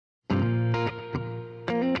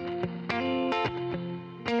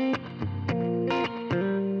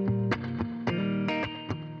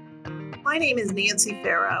My name is Nancy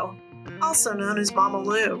Farrow, also known as Mama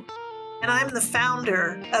Lou, and I'm the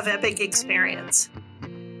founder of Epic Experience.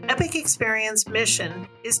 Epic Experience mission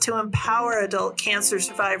is to empower adult cancer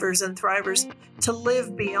survivors and thrivers to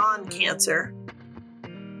live beyond cancer.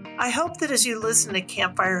 I hope that as you listen to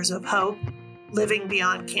Campfires of Hope, Living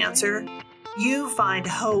Beyond Cancer, you find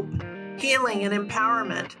hope, healing, and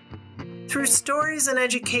empowerment. Through stories and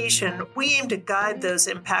education, we aim to guide those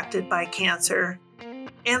impacted by cancer,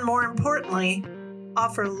 and more importantly,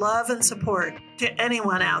 offer love and support to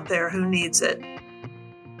anyone out there who needs it.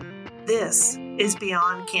 This is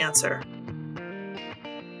Beyond Cancer.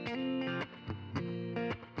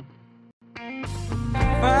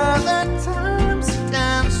 Father time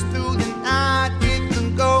stands through the night with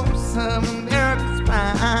the ghosts of America's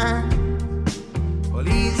spine. Well,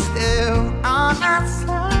 he's still on our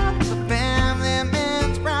side, the family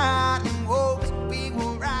man's pride, and hopes we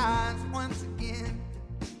will rise once again.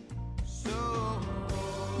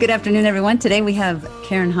 Good afternoon, everyone. Today we have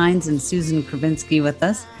Karen Hines and Susan Kravinsky with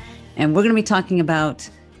us, and we're going to be talking about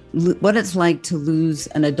what it's like to lose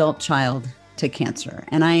an adult child to cancer.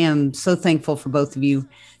 And I am so thankful for both of you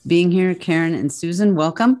being here. Karen and Susan,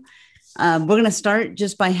 welcome. We're going to start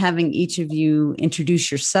just by having each of you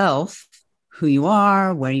introduce yourself, who you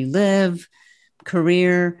are, where you live,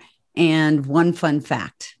 career, and one fun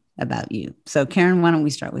fact about you. So Karen, why don't we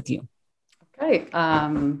start with you? Okay.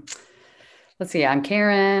 Let's see. I'm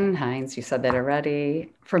Karen Hines. You said that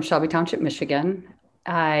already. From Shelby Township, Michigan.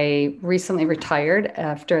 I recently retired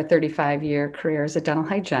after a 35-year career as a dental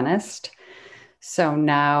hygienist. So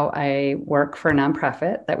now I work for a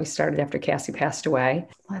nonprofit that we started after Cassie passed away.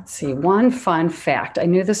 Let's see. One fun fact. I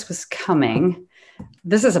knew this was coming.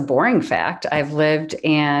 This is a boring fact. I've lived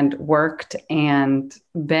and worked and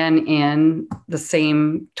been in the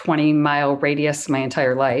same 20-mile radius my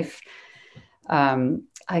entire life.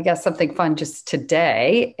 I guess something fun just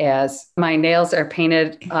today, as my nails are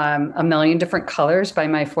painted a million different colors by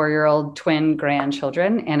my 4-year-old twin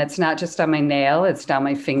grandchildren. And it's not just on my nail, it's down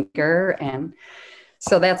my finger. And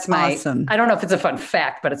so that's my, awesome. I don't know if it's a fun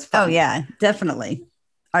fact, but it's fun. Oh yeah, definitely.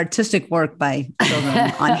 Artistic work by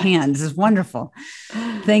children on hands is wonderful.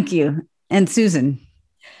 Thank you. And Susan.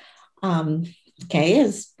 Okay,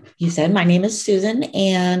 as you said, my name is Susan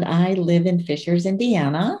and I live in Fishers,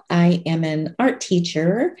 Indiana. I am an art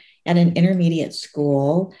teacher at an intermediate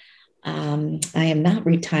school. I am not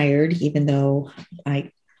retired, even though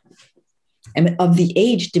I am of the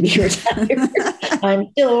age to be retired. I'm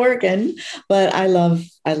still working, but I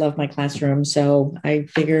love my classroom. So I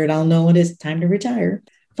figured I'll know it is time to retire.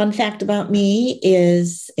 Fun fact about me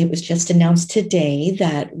is it was just announced today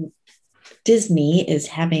that Disney is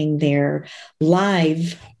having their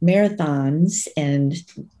live marathons and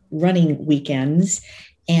running weekends.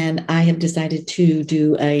 And I have decided to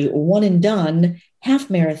do a one and done half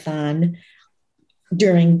marathon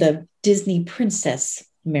during the Disney Princess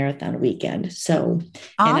Marathon weekend. So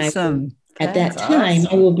awesome. At that time,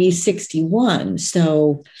 I will be 61.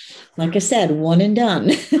 So like I said, one and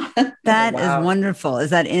done. That is wonderful. Is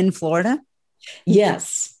that in Florida?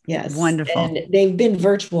 Yes. Wonderful. And they've been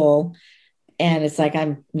virtual. And it's like,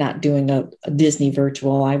 I'm not doing a Disney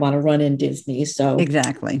virtual. I want to run in Disney. So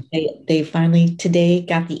exactly. They finally today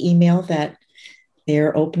got the email that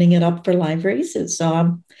they're opening it up for live races.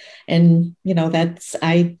 So, and you know, that's,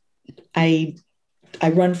 I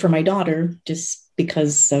run for my daughter just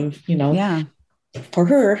because of, you know, for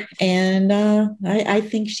her. And I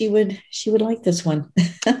think she would like this one.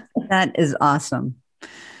 That is awesome.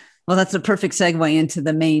 Well, that's a perfect segue into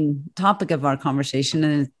the main topic of our conversation,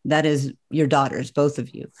 and that is your daughters, both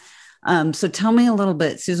of you. So tell me a little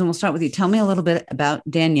bit, Susan, we'll start with you. Tell me a little bit about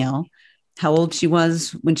Danielle, how old she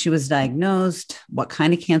was when she was diagnosed, what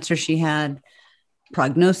kind of cancer she had,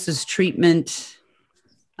 prognosis, treatment,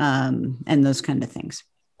 and those kind of things.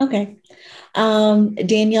 Okay.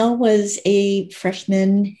 Danielle was a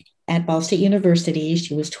freshman at Ball State University.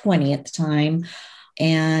 She was 20 at the time.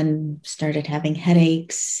 And started having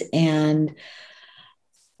headaches and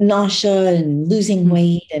nausea and losing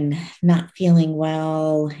weight and not feeling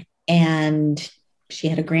well. And she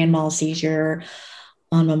had a grand mal seizure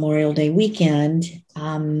on Memorial Day weekend.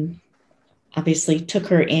 Obviously took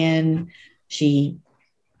her in. She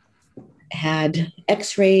had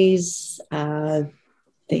x-rays.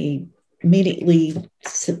 They immediately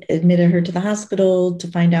admitted her to the hospital to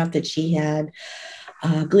find out that she had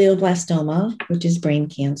glioblastoma, which is brain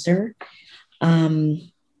cancer.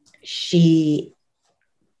 She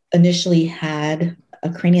initially had a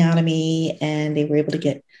craniotomy and they were able to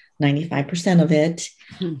get 95% of it.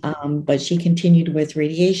 But she continued with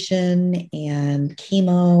radiation and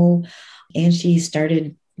chemo, and she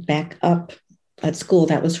started back up at school.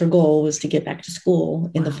 That was her goal, was to get back to school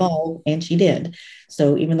in the fall, and she did.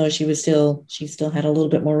 So even though she still had a little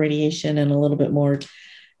bit more radiation and a little bit more,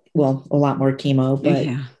 well, a lot more chemo, but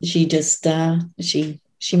she just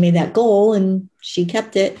she made that goal and she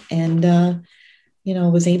kept it, and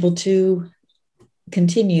was able to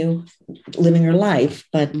continue living her life.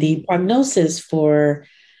 But the prognosis for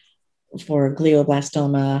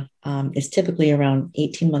glioblastoma is typically around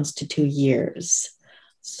 18 months to 2 years.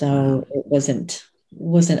 So it wasn't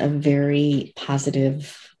a very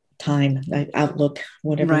positive time, outlook,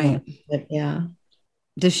 whatever. Right. But yeah.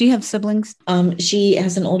 Does she have siblings? She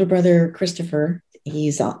has an older brother, Christopher.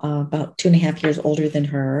 He's about 2.5 years older than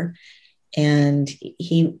her. And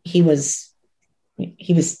he was,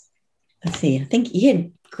 let's see, I think he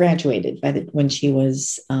had graduated when she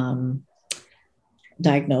was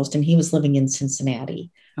diagnosed, and he was living in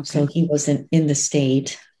Cincinnati. Okay. So he wasn't in the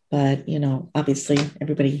state, but, obviously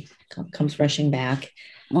everybody comes rushing back.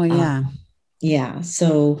 Well, yeah. Yeah.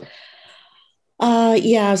 So,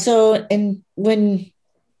 and when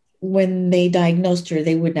they diagnosed her,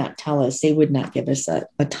 they would not tell us, they would not give us a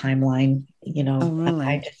timeline, Oh,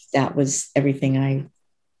 really? That was everything I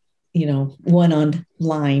went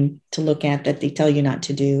online to look at that they tell you not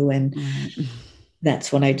to do. And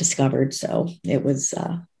that's what I discovered. So it was,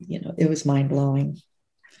 it was mind blowing.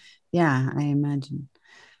 Yeah, I imagine.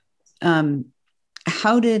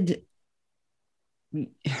 How did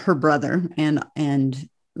her brother and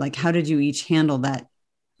like, how did you each handle that?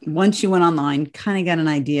 Once you went online, kind of got an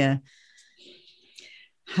idea.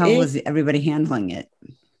 How was everybody handling it?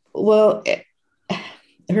 Well,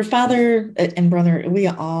 her father and brother, we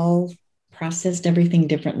all processed everything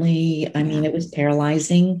differently. I mean, it was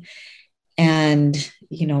paralyzing. And,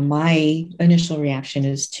 my initial reaction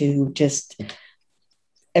is to just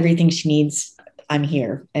everything she needs, I'm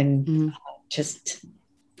here. And just,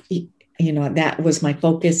 that was my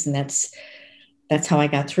focus. And that's how I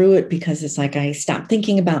got through it, because it's like I stopped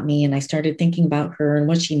thinking about me and I started thinking about her and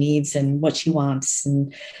what she needs and what she wants,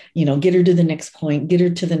 and, get her to the next point, get her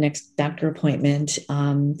to the next doctor appointment.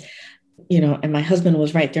 And my husband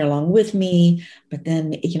was right there along with me. But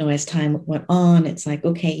then, as time went on, it's like,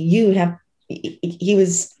 okay, he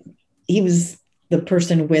was the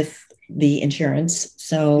person with the insurance.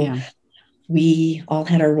 So we all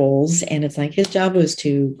had our roles, and it's like his job was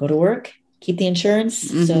to go to work, keep the insurance,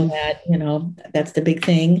 so that, that's the big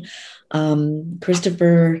thing.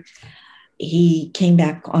 Christopher, he came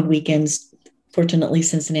back on weekends. Fortunately,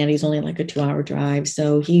 Cincinnati is only like a 2-hour drive.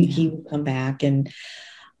 So he would come back, and,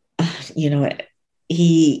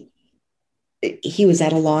 he was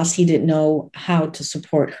at a loss. He didn't know how to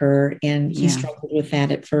support her, and he struggled with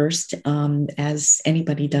that at first, as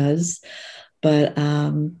anybody does. But,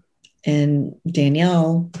 and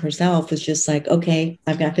Danielle herself was just like, okay,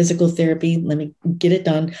 I've got physical therapy. Let me get it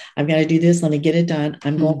done. I've got to do this. Let me get it done.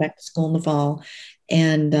 I'm going back to school in the fall.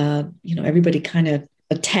 And, everybody kind of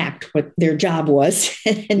attacked what their job was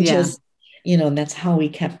and just, and that's how we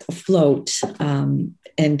kept afloat,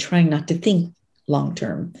 and trying not to think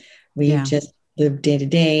long-term. We just lived day to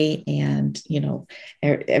day, and,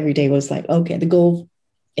 every day was like, okay, the goal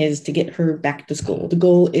is to get her back to school. The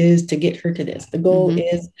goal is to get her to this. The goal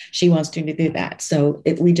is she wants to do that. So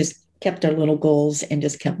we just kept our little goals and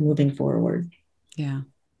just kept moving forward. Yeah.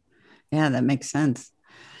 Yeah, that makes sense.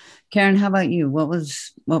 Karen, how about you? What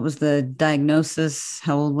was the diagnosis?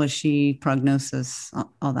 How old was she? Prognosis,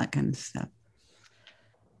 all that kind of stuff.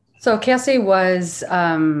 So Cassie was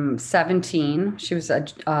 17. She was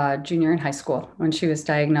a junior in high school when she was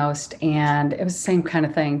diagnosed. And it was the same kind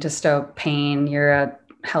of thing, just a pain. You're a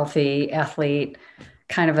healthy athlete,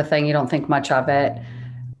 kind of a thing. You don't think much of it.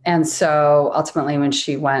 And so ultimately, when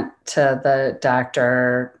she went to the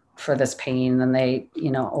doctor for this pain, then they,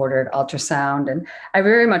 ordered ultrasound. And I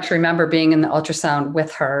very much remember being in the ultrasound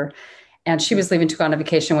with her. And she was leaving to go on a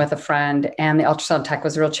vacation with a friend. And the ultrasound tech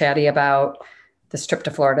was real chatty about this trip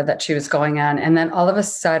to Florida that she was going on. And then all of a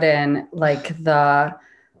sudden, like the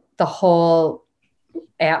whole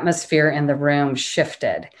atmosphere in the room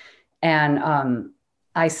shifted. And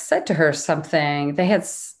I said to her something, they had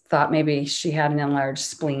thought maybe she had an enlarged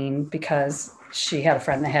spleen because she had a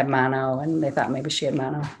friend that had mono, and they thought maybe she had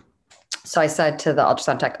mono. So I said to the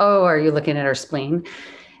ultrasound tech, "Oh, are you looking at her spleen?"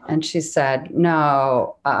 And she said,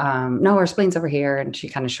 no, her spleen's over here. And she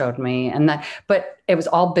kind of showed me, but it was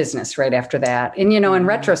all business right after that. And, in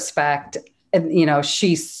retrospect,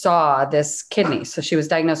 she saw this kidney. So she was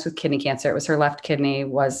diagnosed with kidney cancer. It was her left kidney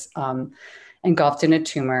was engulfed in a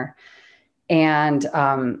tumor. And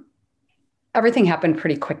everything happened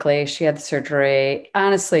pretty quickly. She had the surgery.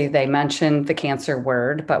 Honestly, they mentioned the cancer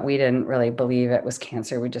word, but we didn't really believe it was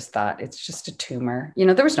cancer. We just thought it's just a tumor.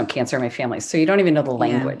 There was no cancer in my family. So you don't even know the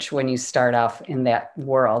language when you start off in that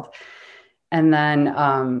world. And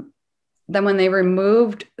then when they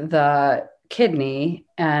removed the kidney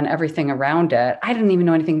and everything around it, I didn't even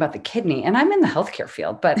know anything about the kidney. And I'm in the healthcare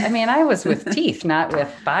field, but I was with teeth, not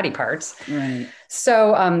with body parts. Right.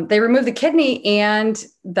 So they removed the kidney and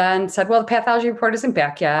then said, well, the pathology report isn't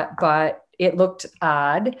back yet, but it looked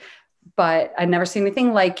odd, but I'd never seen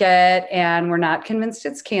anything like it. And we're not convinced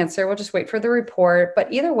it's cancer. We'll just wait for the report.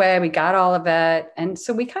 But either way, we got all of it. And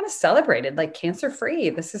so we kind of celebrated like cancer free.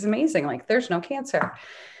 This is amazing. Like there's no cancer.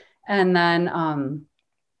 And then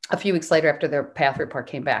a few weeks later, after the path report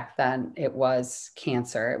came back, then it was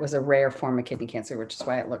cancer. It was a rare form of kidney cancer, which is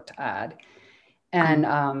why it looked odd. And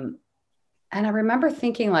I remember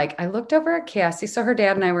thinking, like, I looked over at Cassie. So her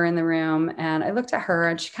dad and I were in the room, and I looked at her,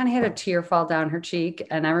 and she kind of had a tear fall down her cheek.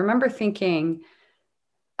 And I remember thinking,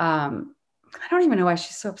 I don't even know why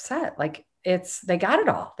she's so upset. Like, they got it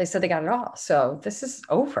all. They said they got it all. So this is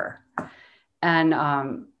over. And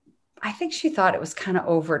I think she thought it was kind of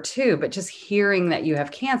over too, but just hearing that you have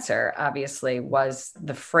cancer, obviously, was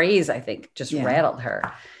the phrase, I think, just rattled her.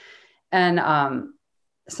 And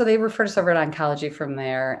so they referred us over to oncology from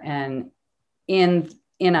there. And in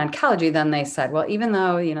oncology, then they said, well, even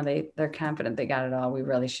though, they're confident they got it all, we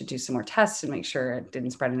really should do some more tests and make sure it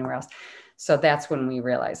didn't spread anywhere else. So that's when we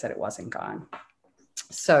realized that it wasn't gone.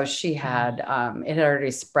 So she had, it had already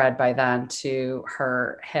spread by then to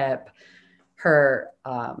her hip, her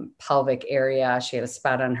pelvic area. She had a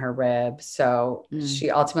spot on her rib. So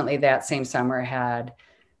she ultimately that same summer had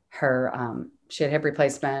her, she had hip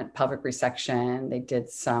replacement, pelvic resection. They did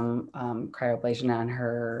some cryoablation on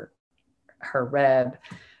her rib.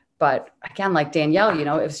 But again, like Danielle,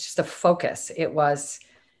 it was just a focus. It was,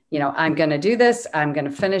 I'm going to do this. I'm going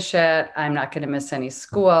to finish it. I'm not going to miss any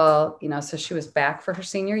school, so she was back for her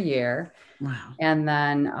senior year. Wow. And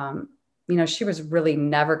then, she was really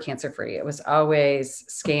never cancer-free. It was always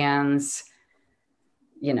scans,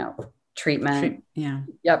 treatment. Yeah.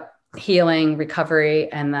 Yep. Healing, recovery,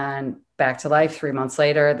 and then back to life 3 months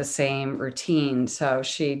later, the same routine. So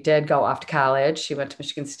she did go off to college. She went to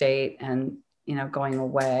Michigan State, and, going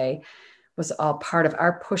away was all part of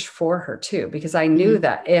our push for her too, because I knew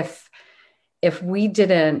that if we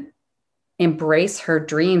didn't embrace her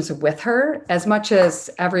dreams with her, as much as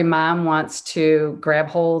every mom wants to grab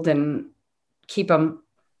hold and keep them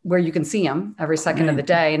where you can see them every second of the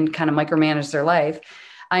day and kind of micromanage their life.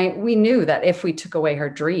 We knew that if we took away her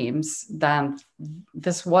dreams, then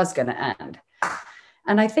this was going to end.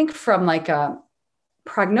 And I think from like a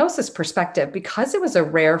prognosis perspective, because it was a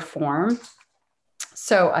rare form,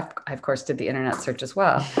 so I of course did the internet search as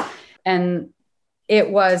well. And it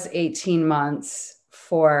was 18 months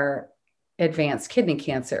for advanced kidney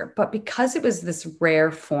cancer. But because it was this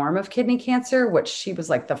rare form of kidney cancer, which she was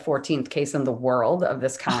like the 14th case in the world of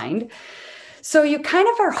this kind. So you kind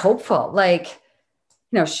of are hopeful, like,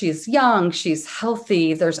 she's young, she's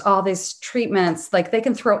healthy. There's all these treatments, like they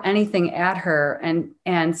can throw anything at her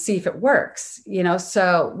and see if it works,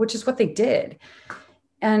 so, which is what they did.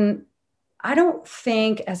 And I don't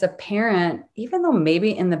think as a parent, even though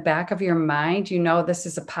maybe in the back of your mind, this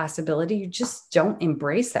is a possibility, you just don't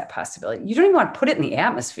embrace that possibility. You don't even want to put it in the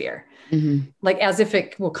atmosphere, like as if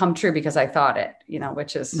it will come true because I thought it,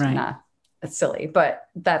 which is not, it's silly, but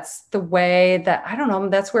that's the way that, I don't know,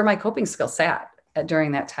 that's where my coping skills sat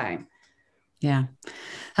during that time. Yeah.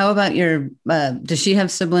 How about does she have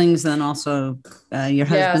siblings then also your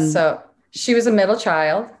husband? Yeah, so she was a middle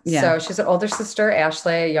child. Yeah. So she's an older sister,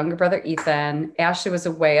 Ashley, a younger brother, Ethan. Ashley was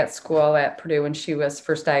away at school at Purdue when she was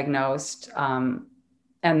first diagnosed. And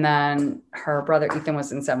then her brother, Ethan,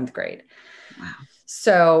 was in 7th grade. Wow.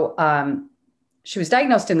 So she was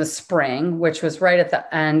diagnosed in the spring, which was right at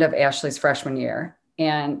the end of Ashley's freshman year.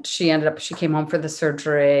 And she came home for the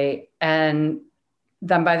surgery. And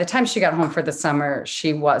then by the time she got home for the summer,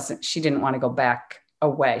 she didn't want to go back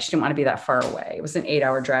away. She didn't want to be that far away. It was an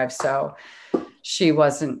 8-hour drive. So she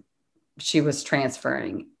was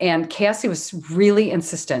transferring. And Cassie was really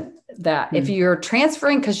insistent that if you're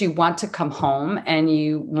transferring because you want to come home and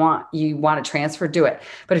you want to transfer, do it.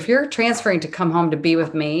 But if you're transferring to come home to be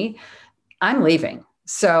with me, I'm leaving.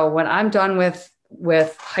 So when I'm done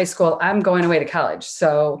with high school, I'm going away to college.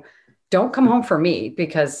 So don't come home for me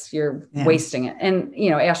because you're wasting it. And,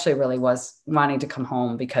 Ashley really was wanting to come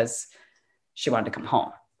home because she wanted to come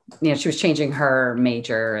home. She was changing her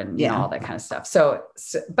major and all that kind of stuff. So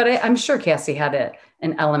but I'm sure Cassie had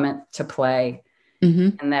an element to play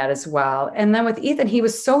Mm-hmm. in that as well. And then with Ethan, he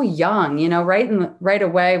was so young, right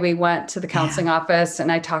away we went to the counseling office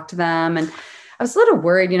and I talked to them, and I was a little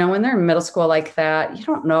worried, when they're in middle school like that, you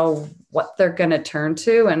don't know what they're going to turn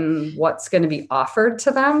to and what's going to be offered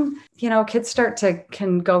to them. Kids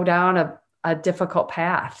can go down a difficult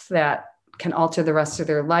path that can alter the rest of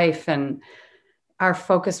their life. And our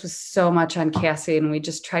focus was so much on Cassie, and we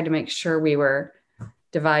just tried to make sure we were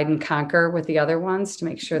divide and conquer with the other ones to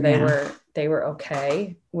make sure they were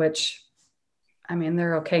okay, which, I mean,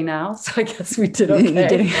 they're okay now. So I guess we did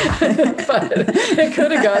okay, but it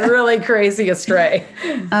could have gone really crazy astray.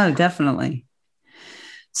 Oh, definitely.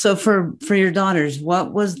 So for your daughters,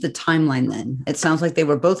 what was the timeline then? It sounds like they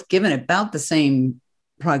were both given about the same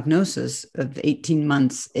prognosis of 18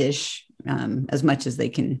 months ish, as much as they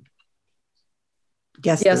can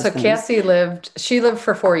guess. Yeah. So things. Cassie lived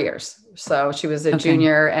for 4 years. So she was a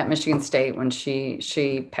junior at Michigan State when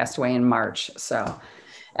she passed away in March. So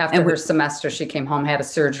after her semester, she came home, had a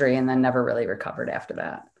surgery, and then never really recovered after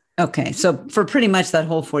that. Okay. So for pretty much that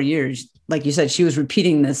whole 4 years, like you said, she was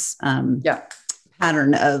repeating this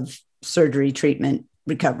pattern of surgery, treatment,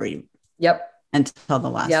 recovery. Yep. Until the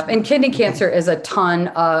last. Yep. And kidney cancer is a ton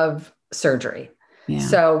of surgery. Yeah.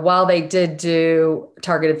 So while they did do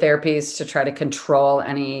targeted therapies to try to control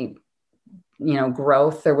any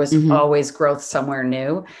growth, there was always growth somewhere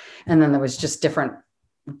new. And then there was just different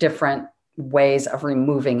ways of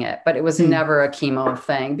removing it, but it was never a chemo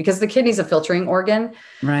thing because the kidney's a filtering organ.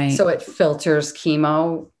 Right. So it filters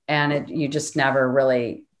chemo, and you just never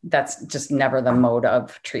really, that's just never the mode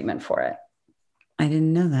of treatment for it. I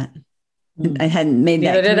didn't know that. I hadn't made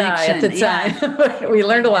that connection. Neither did I at the time. We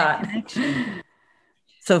learned a lot.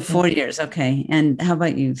 So 4 years. Okay. And how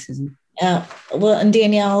about you, Susan? Well, and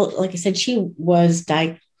Danielle, like I said, she was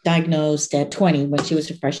diagnosed at 20 when she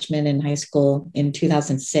was a freshman in high school in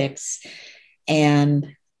 2006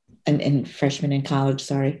 and freshman in college,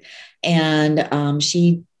 sorry. And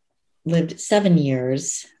she lived 7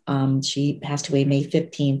 years. She passed away May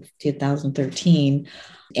 15th, 2013.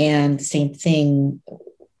 And same thing,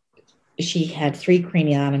 she had 3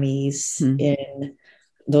 craniotomies in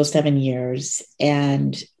those 7 years,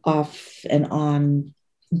 and off and on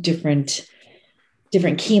different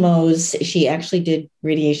chemos. She actually did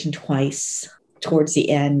radiation twice towards the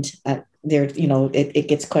end. It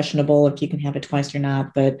gets questionable if you can have it twice or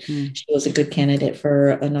not, but she was a good candidate for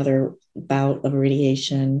another bout of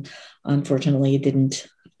radiation. Unfortunately, it didn't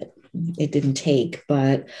take,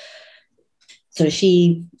 but so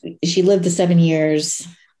she lived the 7 years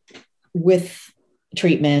with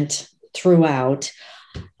treatment throughout,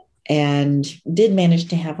 and did manage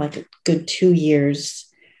to have like a good 2 years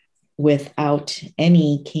without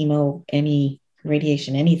any chemo, any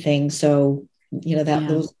radiation, anything. So,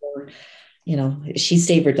 those were, she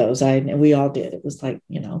savored those. We all did. It was like,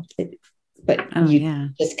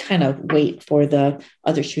 just kind of wait for the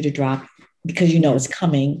other shoe to drop because it's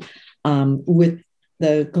coming. With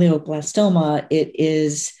the glioblastoma, it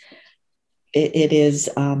is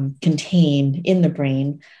contained in the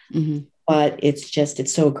brain. But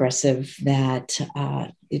it's so aggressive that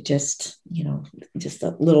it just a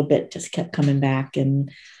little bit just kept coming back and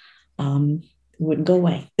wouldn't go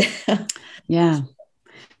away. Yeah.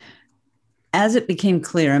 As it became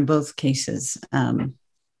clear in both cases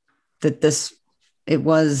that it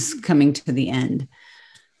was coming to the end,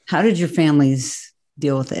 how did your families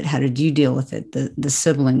deal with it? How did you deal with it? The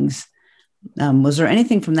siblings? Was there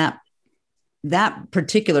anything from that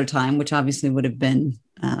particular time, which obviously would have been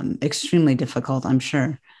extremely difficult, I'm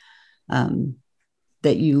sure,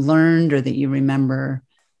 that you learned or that you remember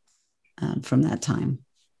from that time?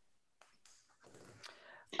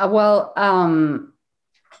 The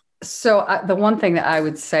one thing that I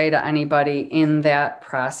would say to anybody in that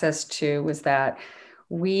process too was that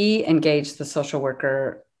we engaged the social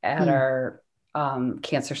worker at our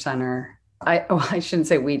cancer center. I shouldn't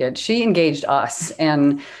say we did. She engaged us,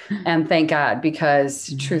 and thank God,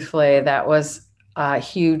 because truthfully, that was a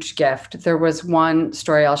huge gift. There was one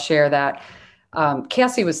story I'll share that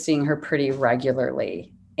Cassie was seeing her pretty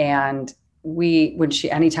regularly, and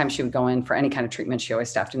anytime she would go in for any kind of treatment, she always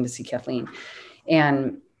stopped in to see Kathleen.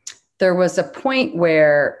 And there was a point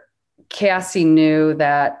where Cassie knew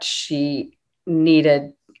that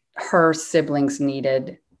her siblings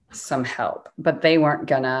needed some help, but they weren't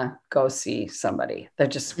gonna go see somebody.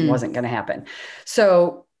 That just wasn't gonna happen.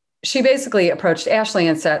 So she basically approached Ashley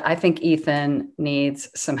and said, I think Ethan needs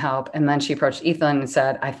some help. And then she approached Ethan and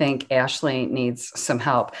said, I think Ashley needs some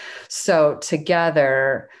help. So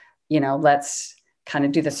together, let's kind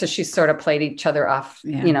of do this. So she sort of played each other off,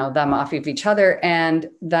 them off of each other. And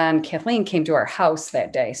then Kathleen came to our house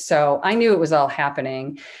that day. So I knew it was all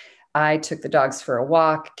happening. I took the dogs for a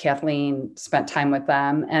walk. Kathleen spent time with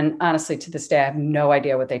them. And honestly, to this day, I have no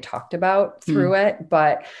idea what they talked about through it,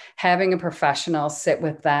 but having a professional sit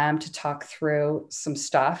with them to talk through some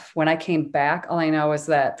stuff. When I came back, all I know is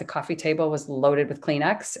that the coffee table was loaded with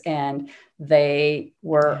Kleenex and they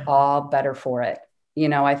were all better for it.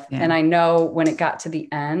 And I know when it got to the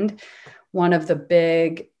end, one of the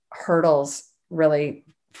big hurdles really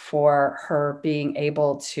for her being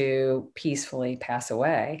able to peacefully pass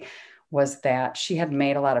away was that she had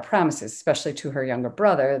made a lot of promises, especially to her younger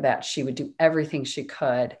brother, that she would do everything she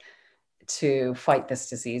could to fight this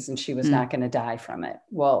disease and she was not going to die from it.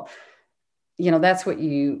 Well, that's what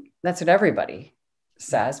everybody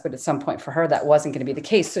says, but at some point for her, that wasn't going to be the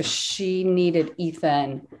case. So she needed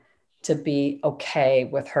Ethan to be okay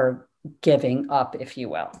with her giving up, if you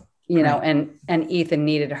will. And Ethan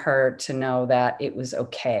needed her to know that it was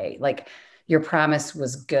okay. Like, your promise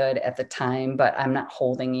was good at the time, but I'm not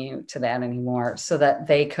holding you to that anymore, so that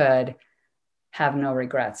they could have no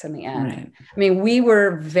regrets in the end. Right. I mean, we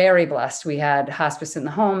were very blessed. We had hospice in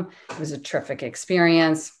the home. It was a terrific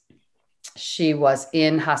experience. She was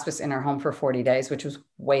in hospice in her home for 40 days, which was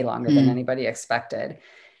way longer than anybody expected.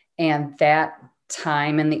 And that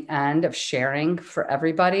time in the end of sharing for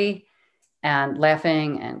everybody and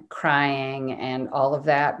laughing and crying and all of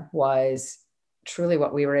that was truly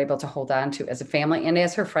what we were able to hold on to as a family and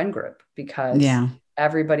as her friend group, because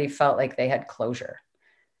everybody felt like they had closure.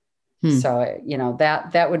 So,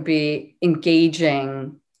 that would be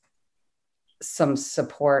engaging some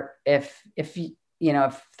support. If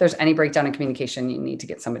there's any breakdown in communication, you need to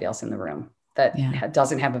get somebody else in the room that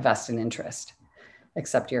doesn't have a vested interest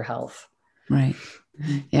except your health. Right.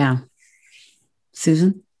 Yeah.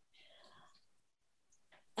 Susan?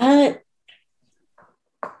 It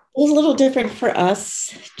was a little different for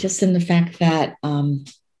us, just in the fact that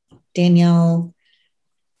Danielle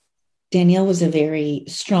was a very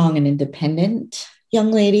strong and independent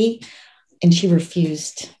young lady, and she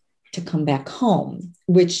refused to come back home,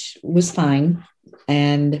 which was fine.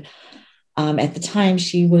 And at the time,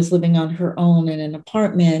 she was living on her own in an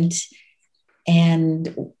apartment,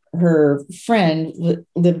 and her friend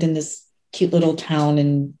lived in this cute little town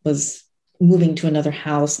and was moving to another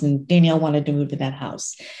house, and Danielle wanted to move to that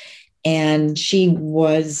house. And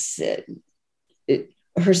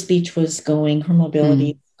her speech was going, her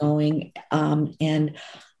mobility going, and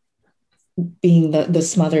being the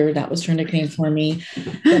smother, that was her nickname for me,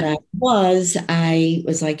 that I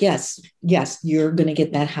was like, yes, you're going to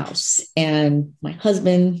get that house. And my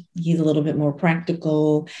husband, he's a little bit more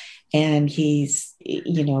practical, and he's,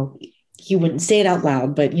 he wouldn't say it out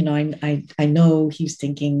loud, but I know he's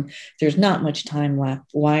thinking there's not much time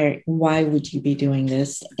left. Why would you be doing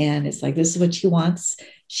this? And it's like, this is what she wants.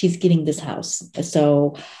 She's getting this house.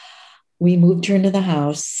 So we moved her into the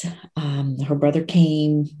house. Her brother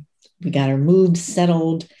came. We got her moved,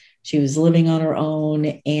 settled. She was living on her own,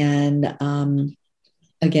 and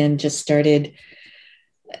again, just started.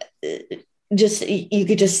 You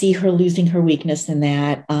could just see her losing her weakness in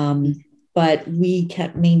that. But we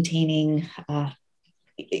kept maintaining, I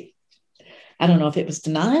don't know if it was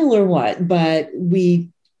denial or what, but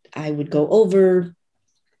I would go over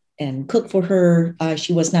and cook for her.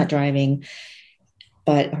 She was not driving,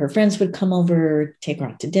 but her friends would come over, take her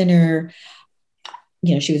out to dinner.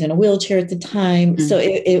 She was in a wheelchair at the time. So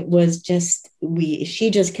it was just, she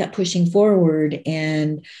just kept pushing forward,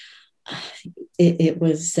 and it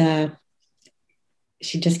was,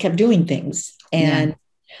 she just kept doing things. And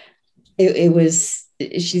it was,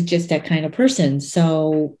 she's just that kind of person.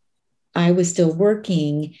 So I was still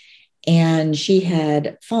working, and she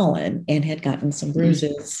had fallen and had gotten some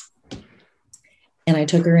bruises. And I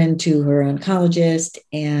took her into her oncologist,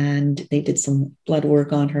 and they did some blood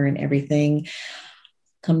work on her and everything.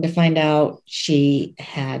 Come to find out, she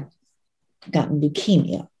had gotten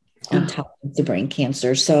leukemia on top of the brain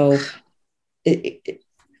cancer. So it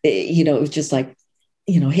was just like,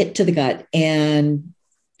 hit to the gut. And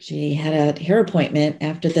she had a hair appointment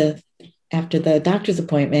after the doctor's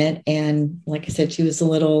appointment. And like I said, she was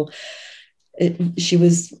she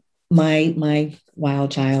was my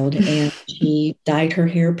wild child, and she dyed her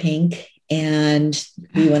hair pink, and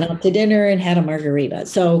we went out to dinner and had a margarita.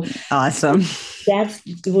 So awesome. That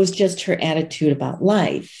was just her attitude about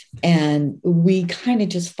life. And we kind of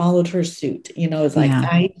just followed her suit. It's like,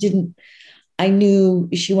 I knew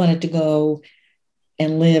she wanted to go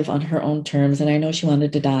and live on her own terms. And I know she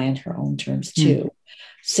wanted to die on her own terms too.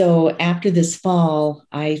 So after this fall,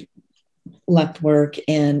 I left work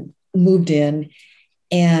and moved in,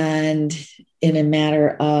 And in a matter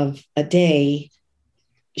of a day,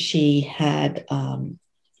 she had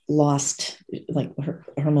lost like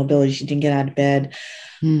her mobility. She didn't get out of bed.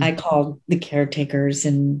 I called the caretakers,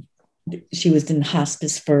 and she was in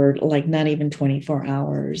hospice for like not even 24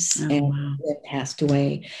 hours and then passed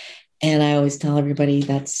away. And I always tell everybody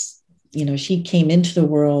that's, she came into the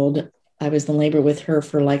world. I was in labor with her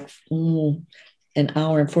for like an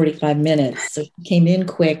hour and 45 minutes. So she came in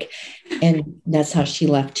quick, and that's how she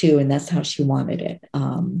left too. And that's how she wanted it.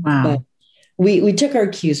 But we took our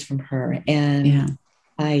cues from her. And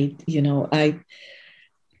I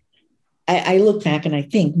look back and I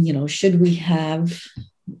think, should we have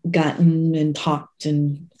gotten and talked?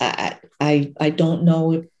 And I don't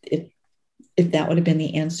know if that would have been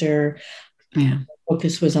the answer.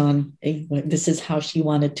 Focus was on this is how she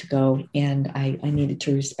wanted to go, and I needed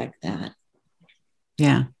to respect that.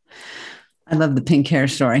 Yeah. I love the pink hair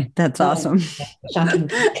story. That's awesome.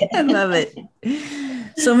 I love it.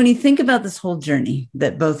 So when you think about this whole journey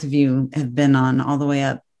that both of you have been on all the way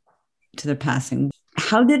up to their passing,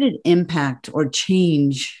 how did it impact or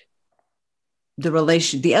change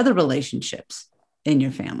the other relationships in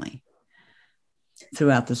your family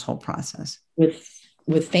throughout this whole process?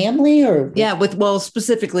 With family or?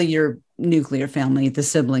 Specifically your nuclear family, the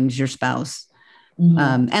siblings, your spouse,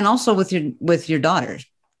 and also with your daughters.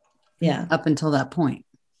 Yeah. Up until that point.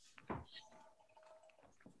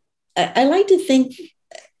 I like to think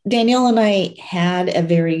Danielle and I had a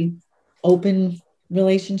very open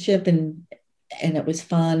relationship, and it was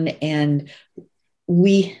fun. And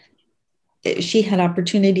she had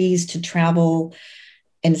opportunities to travel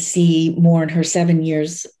and see more in her 7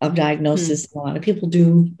 years of diagnosis than a lot of people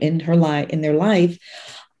do in their life.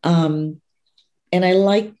 And I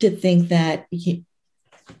like to think that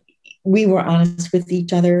we were honest with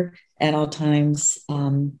each other at all times.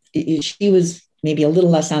 She was maybe a little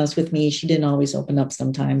less honest with me. She didn't always open up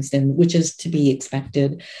sometimes, which is to be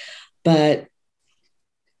expected. But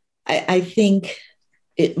I think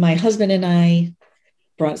my husband and I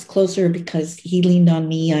brought us closer because he leaned on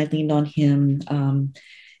me, I leaned on him.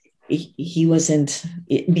 He wasn't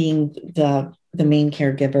being the main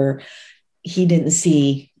caregiver. He didn't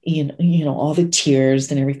see, all the tears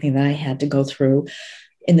and everything that I had to go through.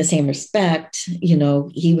 In the same respect,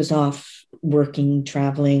 he was off working,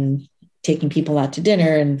 traveling, taking people out to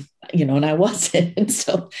dinner, and I wasn't. And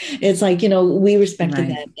so it's like, we respected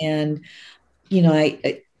that. And,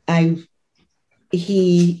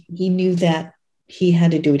 he knew that he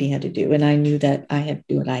had to do what he had to do. And I knew that I had to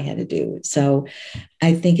do what I had to do. So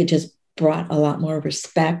I think it just brought a lot more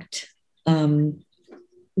respect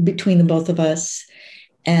between the both of us.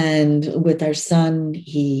 And with our son,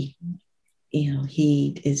 he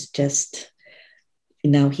is just,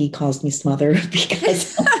 he calls me Smother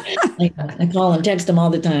because I call and text him all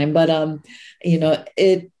the time. But, he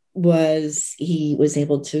was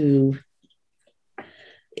able to,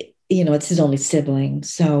 it's his only sibling.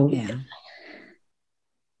 So,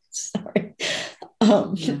 sorry.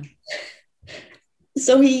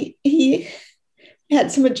 So he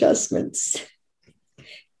had some adjustments,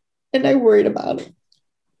 and I worried about him,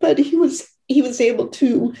 but he was able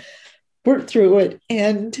to work through it.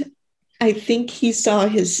 And I think he saw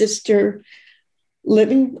his sister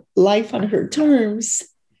living life on her terms.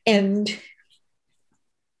 And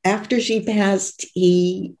after she passed,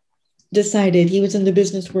 he decided, he was in the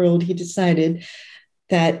business world, he decided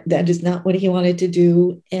that is not what he wanted to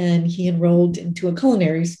do. And he enrolled into a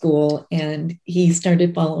culinary school, and he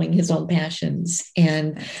started following his own passions.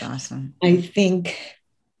 And that's awesome. I think,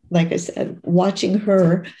 like I said, watching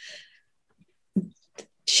her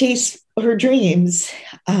chase her dreams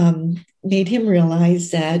made him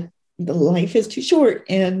realize that the life is too short.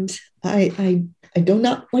 And I do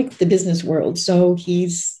not like the business world. So he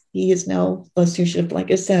is now a sous chef,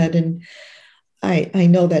 like I said. And I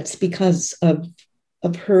know that's because of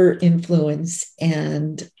her influence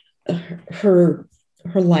and her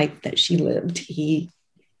life that she lived. He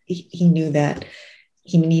knew that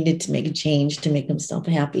he needed to make a change to make himself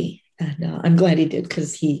happy. And I'm glad he did,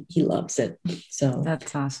 because he loves it. So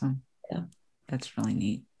that's awesome. Yeah. That's really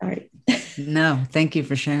neat. All right. No, thank you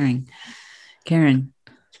for sharing. Karen.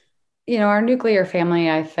 Our nuclear family,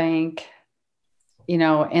 I think, in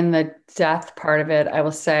the death part of it, I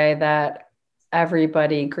will say that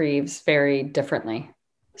everybody grieves very differently.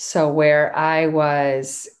 So where I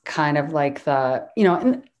was kind of like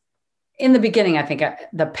in the beginning, I think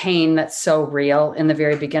the pain that's so real in the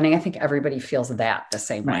very beginning, I think everybody feels that the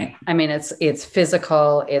same way. I mean, it's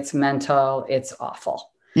physical, it's mental, it's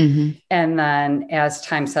awful. Mm-hmm. And then as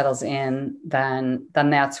time settles in, then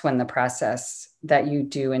that's when the process that you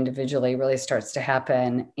do individually really starts to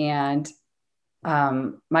happen. And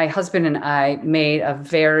my husband and I made a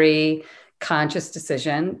very conscious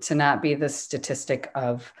decision to not be the statistic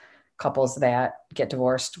of couples that get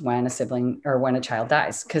divorced when a sibling or when a child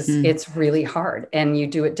dies, because it's really hard and you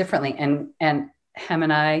do it differently. And him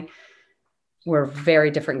and I were very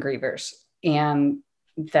different grievers. And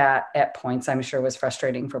that at points I'm sure was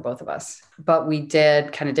frustrating for both of us, but we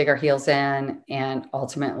did kind of dig our heels in. And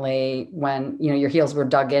ultimately when, your heels were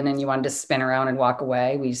dug in and you wanted to spin around and walk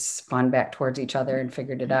away, we spun back towards each other and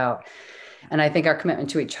figured it out. And I think our commitment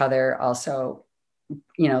to each other also,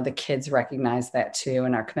 the kids recognized that too.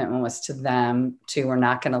 And our commitment was to them too. We're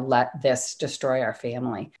not going to let this destroy our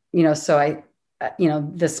family. So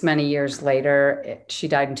this many years later, she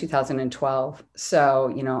died in 2012.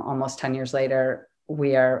 So, almost 10 years later,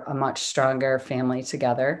 we are a much stronger family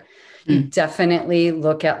together. You definitely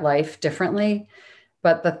look at life differently.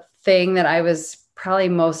 But the thing that I was probably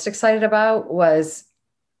most excited about was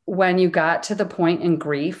when you got to the point in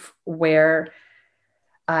grief where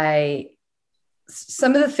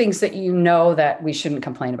some of the things that that we shouldn't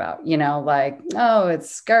complain about, like, oh,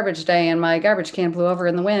 it's garbage day and my garbage can blew over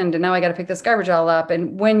in the wind and now I got to pick this garbage all up.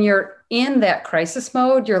 And when you're in that crisis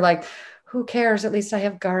mode, you're like, who cares? At least I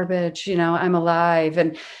have garbage, I'm alive.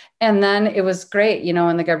 And then it was great,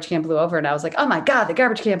 when the garbage can blew over and I was like, oh my God, the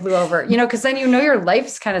garbage can blew over, because then, your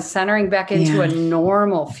life's kind of centering back into a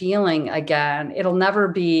normal feeling again. It'll never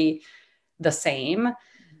be the same,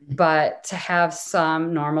 but to have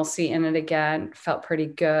some normalcy in it again felt pretty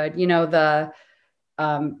good.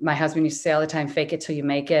 My husband used to say all the time, fake it till you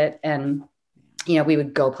make it. And we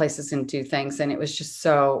would go places and do things. And it was just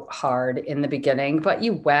so hard in the beginning, but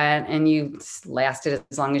you went and you lasted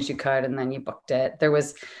as long as you could. And then you booked it. There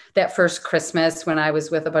was that first Christmas when I was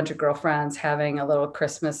with a bunch of girlfriends having a little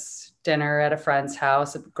Christmas dinner at a friend's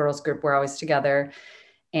house. A girls group were always together.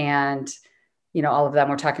 And, all of them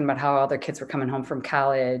were talking about how all their kids were coming home from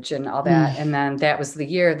college and all that. And then that was the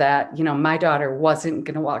year that, my daughter wasn't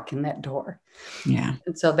going to walk in that door. Yeah.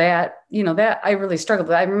 And so that I really struggled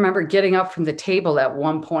with. I remember getting up from the table at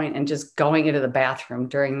one point and just going into the bathroom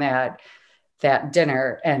during that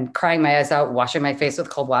dinner and crying my eyes out, washing my face with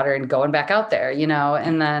cold water and going back out there,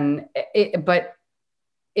 and then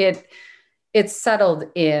it settled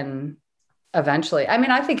in eventually. I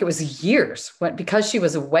mean, I think it was years because she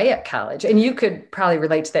was away at college, and you could probably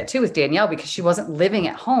relate to that too with Danielle, because she wasn't living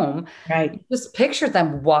at home. Right. Just picture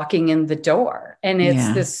them walking in the door and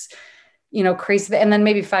it's this, crazy. And then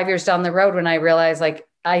maybe 5 years down the road when I realized, like,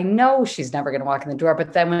 I know she's never going to walk in the door,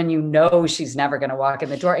 but then when she's never going to walk in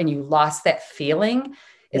the door and you lost that feeling,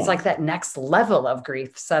 it's like that next level of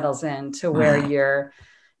grief settles in to where you're,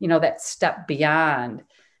 that step beyond.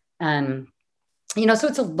 And, so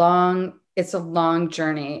it's a long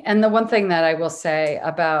journey. And the one thing that I will say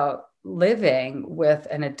about living with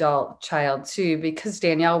an adult child too, because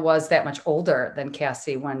Danielle was that much older than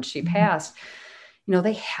Cassie when she passed,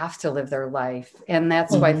 they have to live their life. And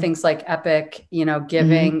that's why things like Epic,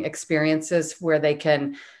 giving experiences where they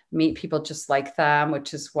can meet people just like them,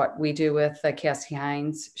 which is what we do with the Cassie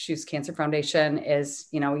Hines Shoes Cancer Foundation is,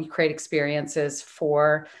 we create experiences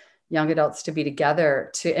for young adults to be together,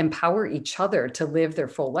 to empower each other to live their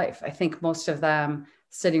full life. I think most of them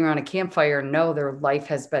sitting around a campfire know their life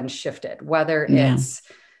has been shifted, whether it's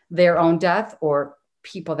their own death or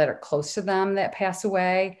people that are close to them that pass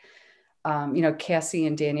away. Cassie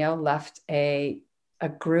and Danielle left a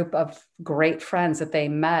group of great friends that they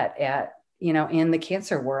met at, in the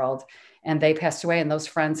cancer world, and they passed away, and those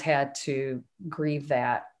friends had to grieve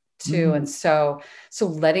that too. And so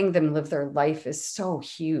letting them live their life is so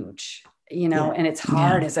huge, and it's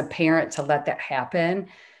hard as a parent to let that happen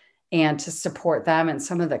and to support them and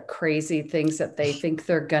some of the crazy things that they think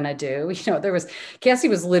they're going to do. Cassie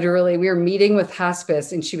was literally, we were meeting with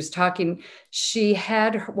hospice and she was talking, she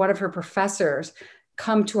had one of her professors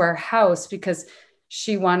come to our house because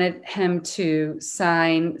she wanted him to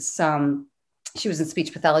sign she was in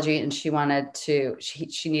speech pathology and she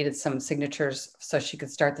needed some signatures so she could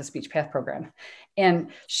start the Speech Path program.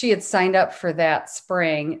 And she had signed up for that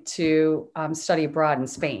spring to study abroad in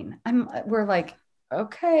Spain. We're like,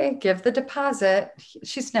 okay, give the deposit.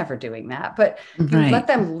 She's never doing that, but let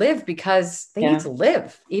them live because they need to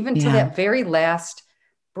live even to that very last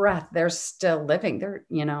breath. They're still living.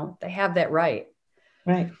 They have that right.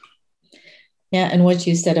 Right. Yeah. And what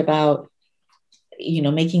you said about,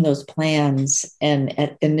 making those plans.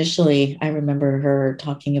 And initially I remember her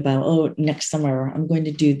talking about, next summer I'm going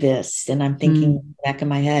to do this. And I'm thinking back in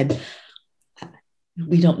my head,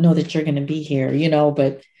 we don't know that you're going to be here,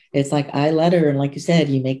 but it's like, I let her. And like you said,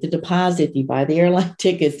 you make the deposit, you buy the airline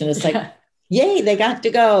tickets, and it's like, yay, they got to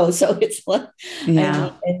go. So it's like,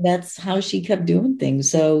 and that's how she kept doing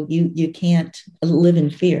things. So you can't live in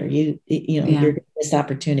fear. You're going to miss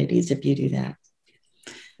opportunities if you do that.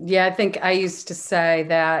 Yeah. I think I used to say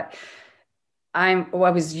that I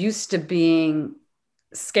was used to being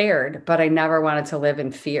scared, but I never wanted to live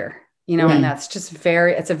in fear, and that's just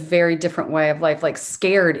it's a very different way of life. Like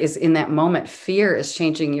scared is in that moment. Fear is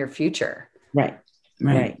changing your future. Right.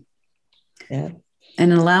 Yeah.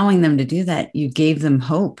 And allowing them to do that, you gave them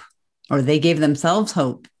hope, or they gave themselves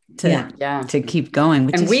hope to keep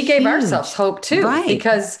going. And we gave ourselves hope too,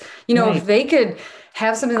 because, if they could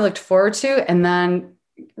have something they looked forward to and then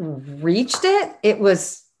reached it, it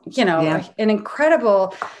was, an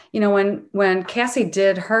incredible, when Cassie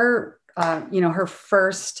did her, her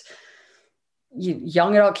first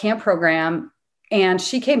young adult camp program, and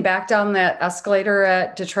she came back down that escalator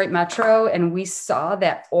at Detroit Metro, and we saw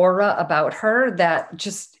that aura about her that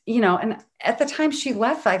just, and at the time she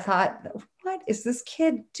left, I thought, what is this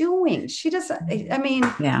kid doing? She doesn't,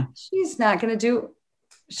 she's not going to do,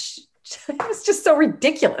 it was just so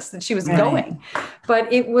ridiculous that she was going,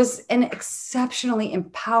 but it was an exceptionally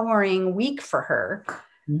empowering week for her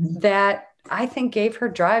that I think gave her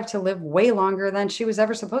drive to live way longer than she was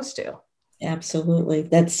ever supposed to. Absolutely.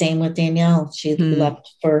 That's same with Danielle. She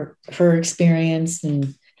left for her experience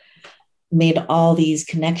and made all these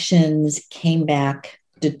connections, came back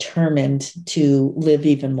determined to live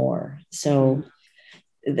even more. So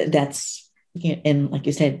that's, and like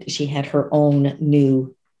you said, she had her own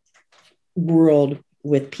new world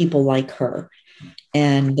with people like her.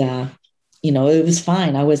 And, it was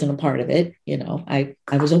fine. I wasn't a part of it. I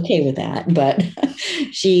was okay with that, but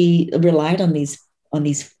she relied on these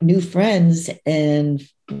new friends and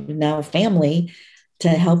now family to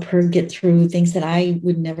help her get through things that I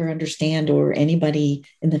would never understand, or anybody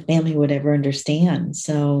in the family would ever understand.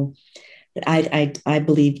 So I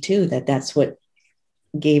believe too, that that's what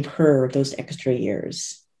gave her those extra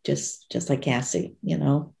years, just like Cassie,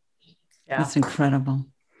 Yeah. That's incredible.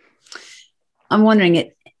 I'm wondering,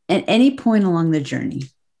 at any point along the journey,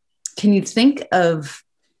 can you think of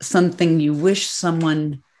something you wish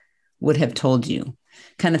someone would have told you?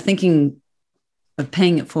 Kind of thinking of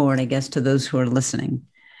paying it forward, I guess, to those who are listening.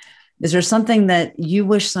 Is there something that you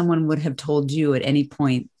wish someone would have told you at any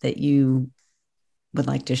point that you would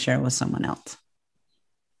like to share with someone else?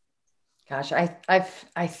 Gosh,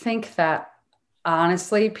 I think that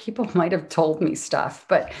honestly, people might have told me stuff,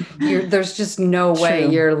 but there's just no way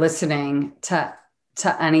you're listening to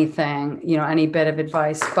anything, any bit of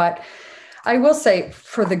advice. But I will say,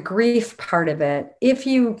 for the grief part of it, if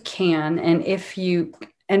you can,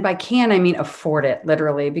 and by can, I mean afford it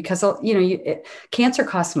literally, because, cancer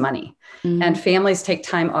costs money and families take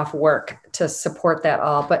time off work to support that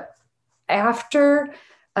all. But after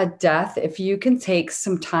a death, if you can take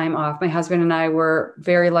some time off, my husband and I were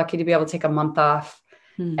very lucky to be able to take a month off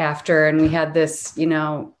after, and we had this,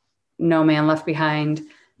 no man left behind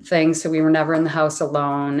thing. So we were never in the house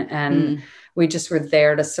alone. And we just were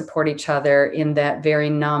there to support each other in that very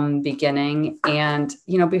numb beginning. And,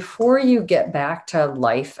 before you get back to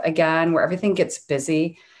life again, where everything gets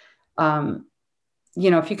busy,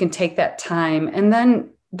 if you can take that time. And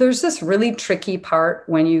then there's this really tricky part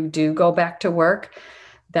when you do go back to work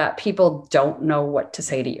that people don't know what to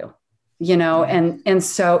say to you, and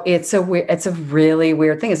so it's a really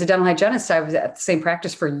weird thing. As a dental hygienist, I was at the same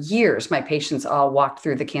practice for years. My patients all walked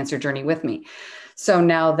through the cancer journey with me. So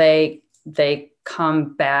now they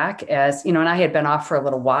come back as, and I had been off for a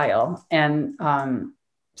little while. And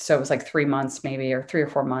so it was like 3 months, maybe, or 3 or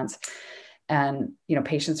 4 months. And,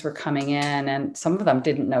 patients were coming in, and some of them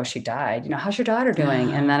didn't know she died. How's your daughter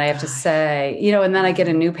doing? And then I have to say, and then I get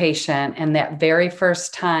a new patient. And that very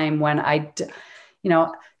first time when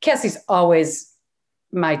Cassie's always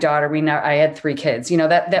my daughter. I had 3 kids,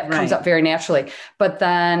 that comes up very naturally. But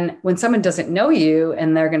then when someone doesn't know you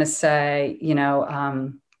and they're going to say,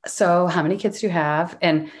 so how many kids do you have?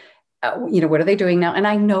 And, what are they doing now? And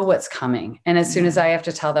I know what's coming. And as soon as I have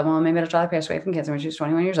to tell them, well, maybe my daughter passed away from cancer when she was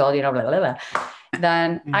 21 years old, blah, blah, blah,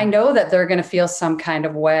 then I know that they're going to feel some kind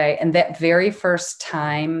of way. And that very first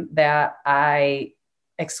time that I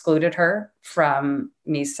excluded her from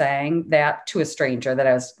me saying that to a stranger that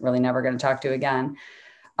I was really never going to talk to again,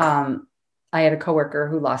 I had a coworker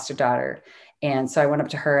who lost a daughter. And so I went up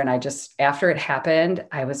to her, and after it happened,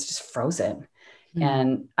 I was just frozen.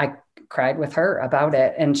 And I cried with her about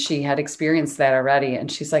it. And she had experienced that already.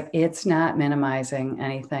 And she's like, it's not minimizing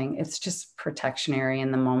anything. It's just protectionary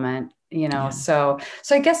in the moment. So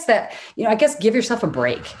I guess that, I guess give yourself a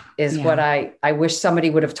break is what I wish somebody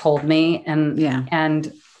would have told me.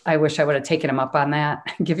 And I wish I would have taken them up on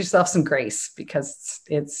that. Give yourself some grace, because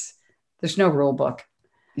there's no rule book.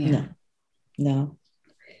 Yeah. No.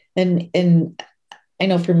 And I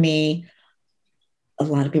know for me, a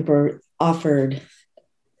lot of people are offered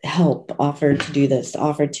help, offered to do this,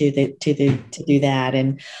 offered to do that.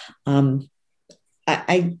 And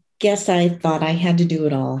I guess I thought I had to do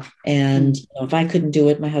it all. And if I couldn't do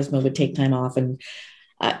it, my husband would take time off, and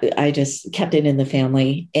I just kept it in the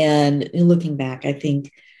family. And looking back, I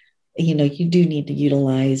think, you do need to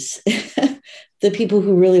utilize the people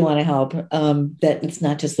who really want to help, that it's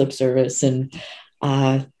not just lip service. And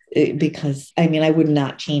because I would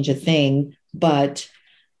not change a thing, but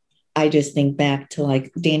I just think back to,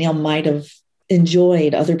 like, Danielle might have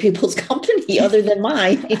enjoyed other people's company other than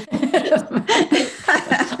mine.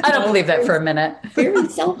 I don't believe that for a minute. Very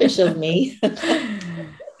selfish of me.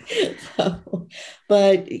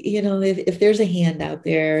 But if there's a hand out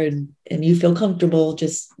there and you feel comfortable,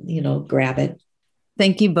 just, grab it.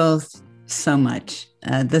 Thank you both so much.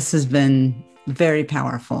 This has been very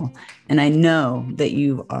powerful. And I know that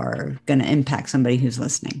you are going to impact somebody who's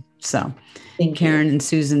listening. So Karen and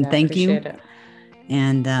Susan, thank you. It.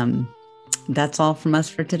 And that's all from us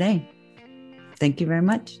for today. Thank you very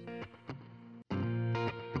much.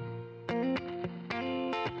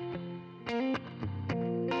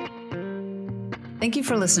 Thank you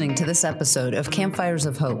for listening to this episode of Campfires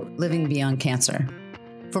of Hope, Living Beyond Cancer.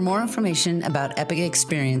 For more information about Epic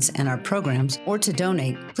Experience and our programs, or to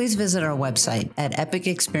donate, please visit our website at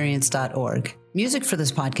epicexperience.org. Music for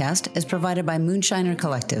this podcast is provided by Moonshiner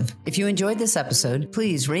Collective. If you enjoyed this episode,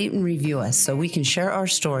 please rate and review us so we can share our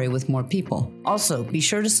story with more people. Also, be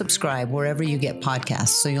sure to subscribe wherever you get podcasts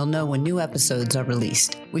so you'll know when new episodes are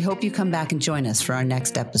released. We hope you come back and join us for our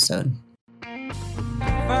next episode.